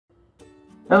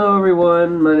Hello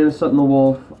everyone, my name is Sutton the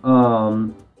Wolf. I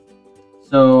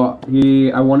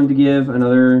wanted to give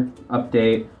another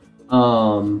update.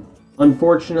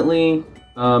 Unfortunately,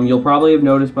 you'll probably have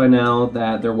noticed by now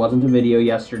that there wasn't a video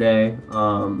yesterday.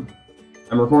 I'm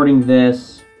recording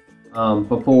this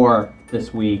before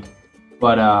this week,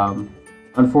 but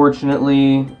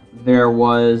unfortunately there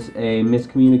was a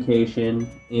miscommunication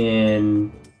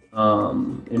in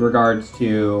regards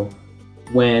to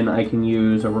when I can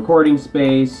use a recording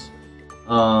space,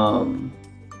 and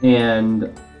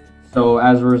so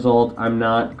as a result I'm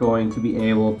not going to be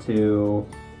able to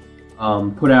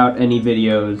put out any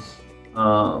videos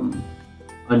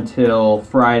until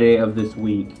Friday of this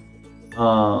week.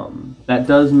 That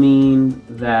does mean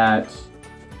that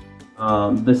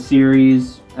the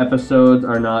series episodes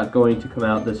are not going to come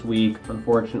out this week.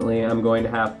 Unfortunately, I'm going to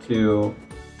have to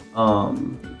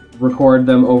record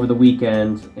them over the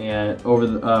weekend and over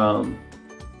the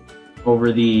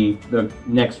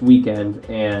next weekend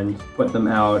and put them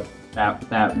out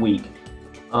that week.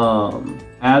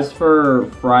 As for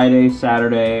Friday,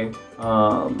 Saturday,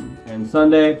 and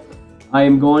Sunday, I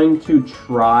am going to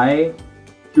try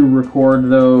to record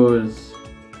those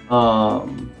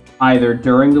either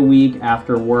during the week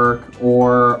after work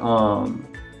or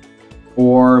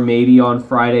maybe on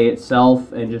Friday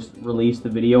itself and just release the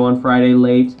video on Friday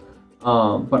late.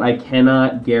 But I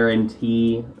cannot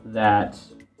guarantee that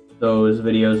those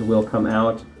videos will come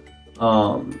out.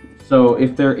 So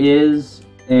if there is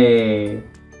a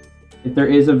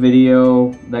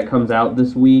video that comes out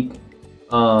this week,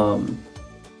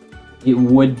 it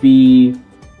would be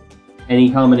any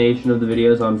combination of the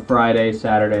videos on Friday,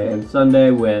 Saturday, and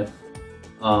Sunday with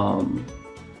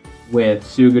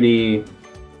Sugity,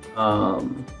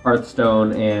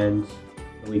 Hearthstone, and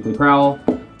the Weekly Prowl.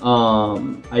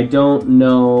 I don't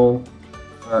know,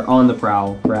 or on the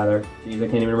Prowl, rather. Jeez, I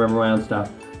can't even remember my own stuff.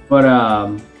 But,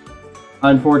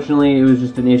 unfortunately, it was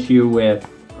just an issue with,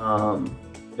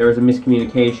 there was a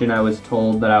miscommunication. I was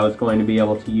told that I was going to be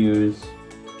able to use,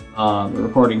 a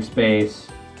recording space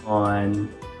on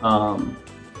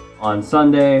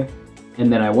Sunday,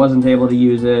 and then I wasn't able to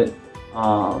use it,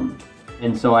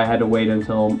 and so I had to wait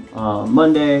until,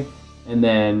 Monday, and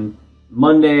then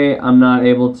Monday I'm not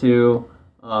able to,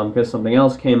 because something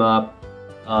else came up,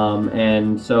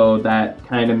 and so that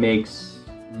kind of makes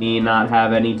me not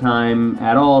have any time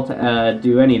at all to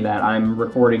do any of that. I'm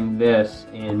recording this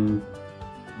in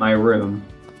my room,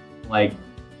 like,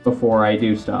 before I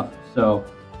do stuff. So,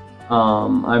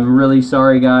 I'm really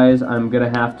sorry, guys. I'm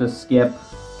gonna have to skip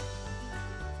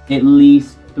at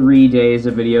least 3 days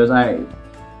of videos.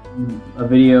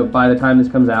 By the time this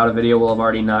comes out, a video will have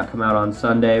already not come out on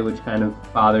Sunday, which kind of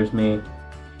bothers me.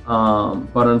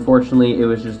 But unfortunately, it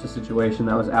was just a situation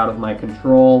that was out of my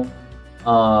control.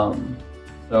 So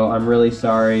I'm really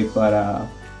sorry, but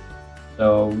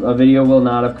so a video will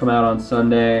not have come out on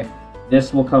Sunday.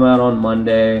 This will come out on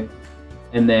Monday,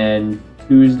 and then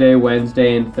Tuesday,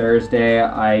 Wednesday, and Thursday,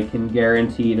 I can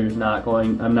guarantee I'm not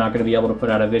going to be able to put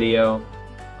out a video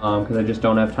because I just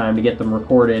don't have time to get them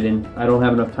recorded, and I don't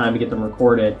have enough time to get them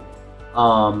recorded.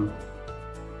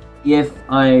 If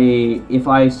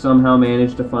I somehow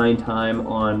manage to find time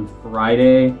on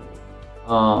Friday,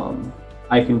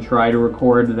 I can try to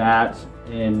record that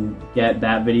and get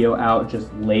that video out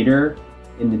just later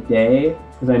in the day,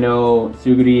 because I know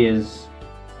Sugity is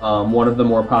one of the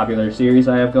more popular series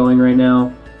I have going right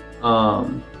now,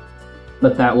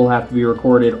 but that will have to be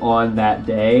recorded on that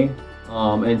day,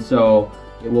 and so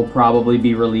it will probably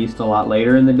be released a lot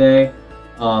later in the day,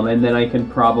 and then I can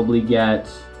probably get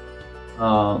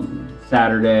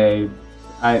Saturday.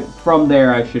 From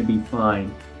there I should be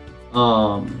fine.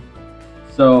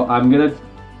 So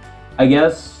I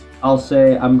guess I'll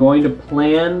say I'm going to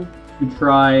plan to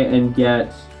try and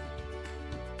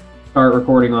start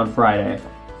recording on Friday.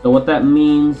 So what that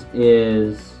means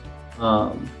is,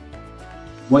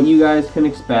 what you guys can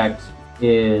expect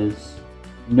is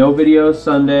no video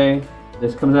Sunday.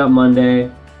 This comes out Monday.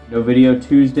 No video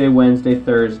Tuesday, Wednesday,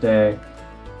 Thursday.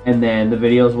 And then the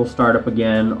videos will start up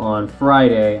again on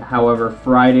Friday. However,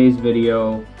 Friday's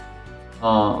video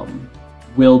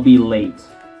will be late.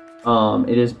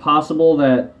 It is possible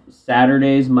that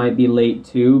Saturdays might be late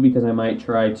too, because I might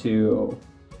try to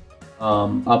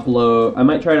upload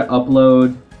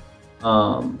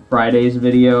Friday's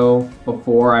video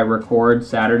before I record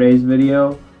Saturday's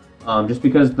video. Just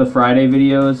because the Friday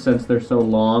videos, since they're so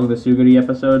long, the Sugity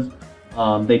episodes,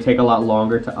 they take a lot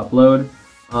longer to upload.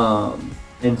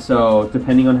 And so,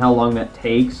 depending on how long that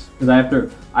takes, because I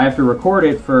have to record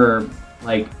it for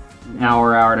like an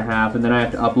hour, hour and a half, and then I have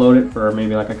to upload it for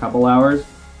maybe like a couple hours.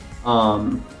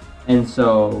 And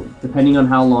so, depending on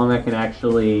how long I can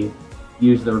actually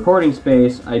use the recording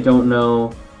space, I don't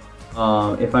know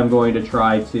if I'm going to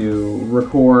try to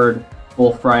record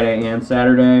both Friday and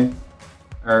Saturday,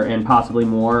 and possibly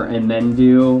more, and then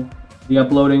do the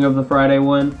uploading of the Friday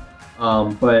one.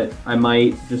 But I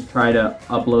might just try to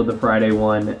upload the Friday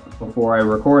one before I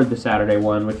record the Saturday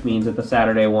one, which means that the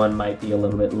Saturday one might be a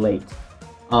little bit late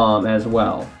as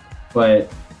well.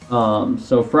 But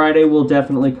so Friday will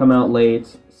definitely come out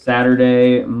late.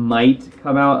 Saturday might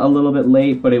come out a little bit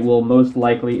late, but it will most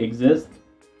likely exist.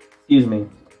 Excuse me.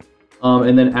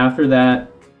 And then after that,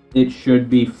 it should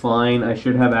be fine. I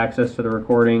should have access to the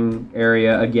recording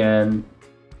area again,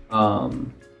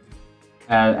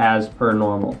 as per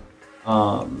normal.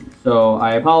 So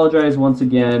I apologize once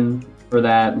again for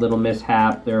that little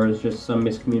mishap. There was just some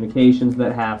miscommunications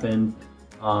that happened,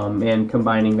 and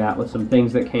combining that with some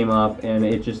things that came up, and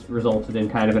it just resulted in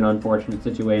kind of an unfortunate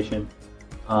situation.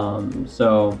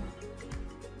 So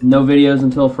no videos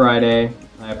until Friday.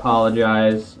 I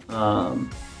apologize,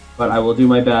 but I will do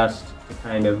my best to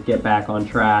kind of get back on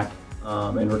track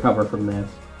and recover from this.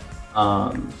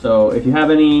 So if you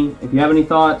have any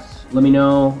thoughts, let me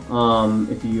know.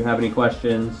 If you have any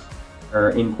questions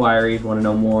or inquiries, want to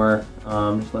know more,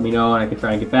 just let me know and I can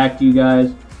try and get back to you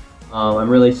guys. I'm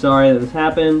really sorry that this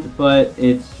happened, but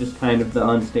it's just kind of the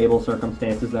unstable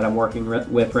circumstances that I'm working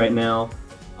with right now.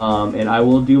 And I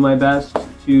will do my best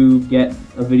to get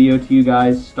a video to you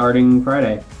guys starting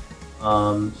Friday.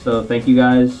 So thank you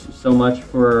guys so much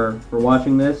for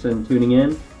watching this and tuning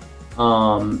in.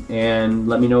 And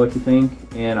let me know what you think,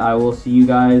 and I will see you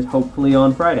guys hopefully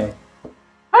on Friday.